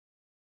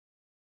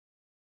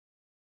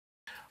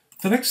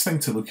The next thing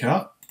to look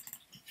at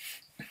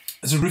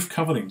is a roof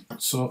covering.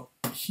 So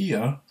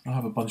here I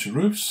have a bunch of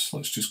roofs.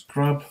 Let's just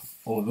grab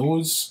all of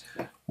those.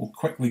 We'll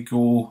quickly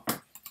go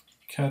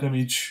CAD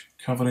image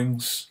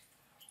coverings,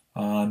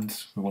 and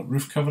we want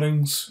roof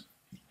coverings.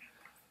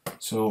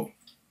 So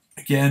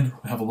again,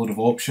 we have a load of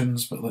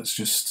options, but let's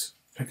just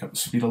pick up the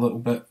speed a little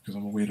bit because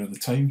I'm aware of the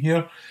time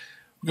here.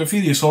 We've got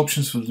various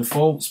options for the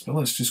defaults, but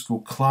let's just go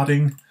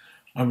cladding,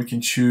 and we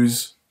can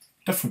choose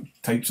different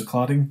types of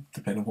cladding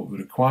depending on what we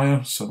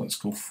require. So let's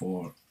go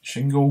for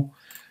shingle.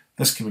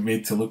 This can be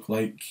made to look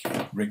like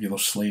regular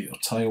slate or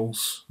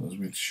tiles, as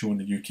we've shown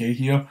in the UK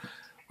here.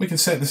 We can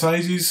set the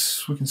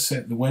sizes, we can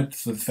set the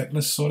width, the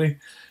thickness, sorry.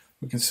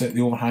 We can set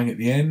the overhang at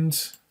the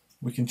end.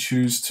 We can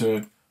choose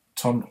to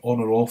turn on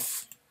or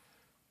off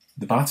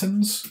the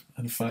battens.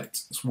 In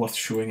fact, it's worth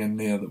showing in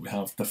there that we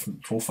have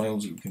different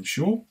profiles that we can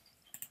show.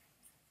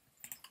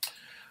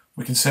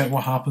 We can set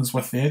what happens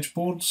with the edge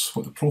boards,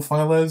 what the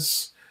profile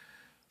is.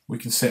 We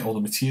can set all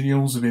the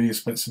materials, the various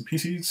bits and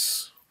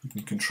pieces. We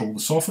can control the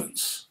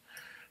soffits,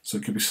 so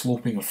it could be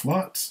sloping or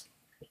flat.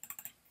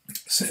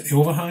 Set the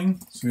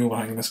overhang, so the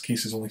overhang in this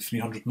case is only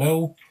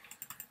 300mm.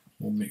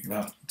 We'll make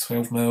that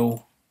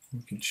 12mm.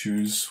 We can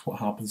choose what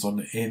happens on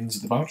the ends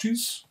of the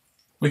barges.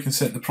 We can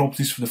set the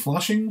properties for the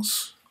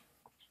flashings,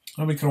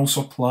 and we can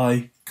also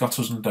apply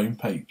gutters and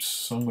downpipes.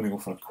 So I'm going to go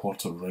for a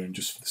quarter round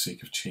just for the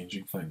sake of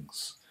changing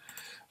things.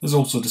 There's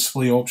also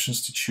display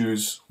options to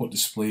choose what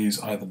displays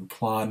either in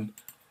plan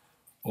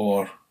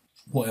or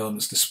what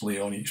elements display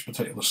on each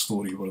particular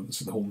story, whether it's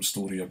the home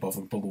story above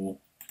or below,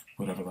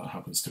 wherever that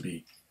happens to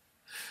be.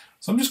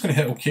 So I'm just going to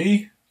hit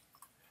OK,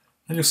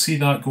 and you'll see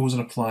that goes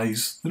and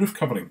applies the roof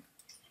covering.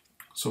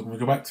 So when we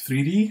go back to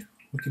 3D,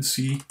 we can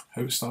see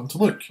how it's starting to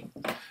look.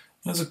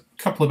 There's a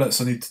couple of bits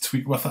I need to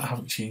tweak with it. I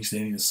haven't changed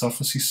any of the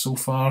surfaces so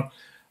far.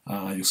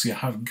 You'll see I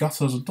have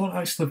gutters. I don't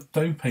actually have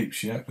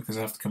downpipes yet because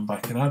I have to come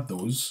back and add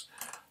those.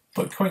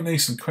 But quite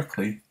nice and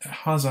quickly, it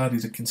has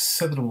added a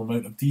considerable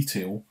amount of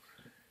detail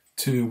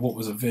to what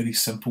was a very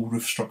simple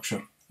roof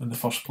structure in the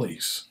first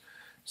place.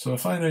 So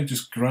if I now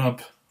just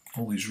grab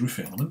all these roof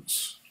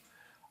elements,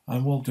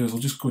 and what I'll do is I'll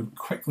just go and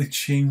quickly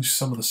change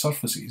some of the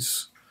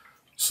surfaces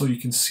so you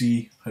can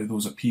see how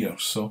those appear.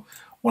 So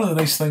one of the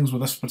nice things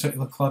with this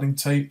particular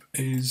cladding type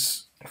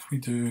is if we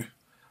do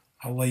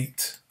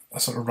a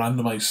sort of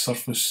randomised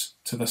surface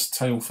to this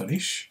tile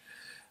finish,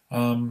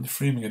 the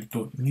framing I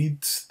don't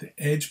need. The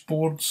edge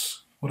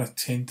boards, what I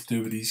tend to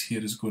do with these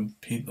here is go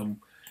and paint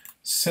them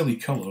silly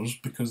colours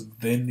because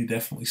then they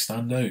definitely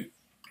stand out.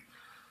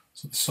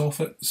 So the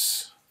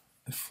soffits,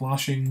 the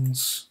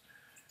flashings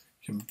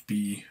can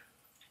be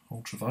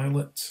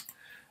ultraviolet,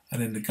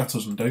 and then the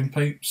gutters and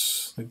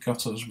downpipes. The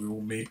gutters we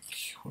will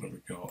make, what have we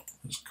got?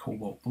 It's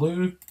cobalt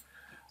blue,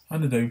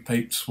 and the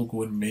downpipes will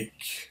go and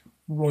make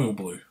royal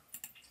blue.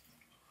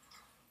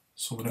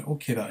 So we're going to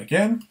OK that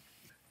again.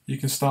 You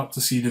can start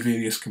to see the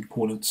various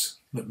components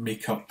that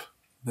make up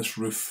this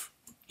roof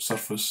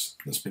surface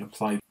that's been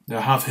applied. Now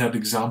I have heard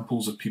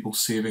examples of people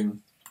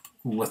saving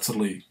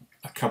literally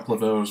a couple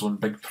of hours on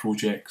big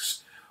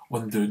projects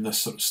on doing this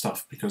sort of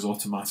stuff because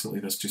automatically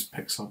this just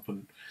picks up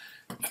and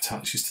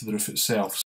attaches to the roof itself.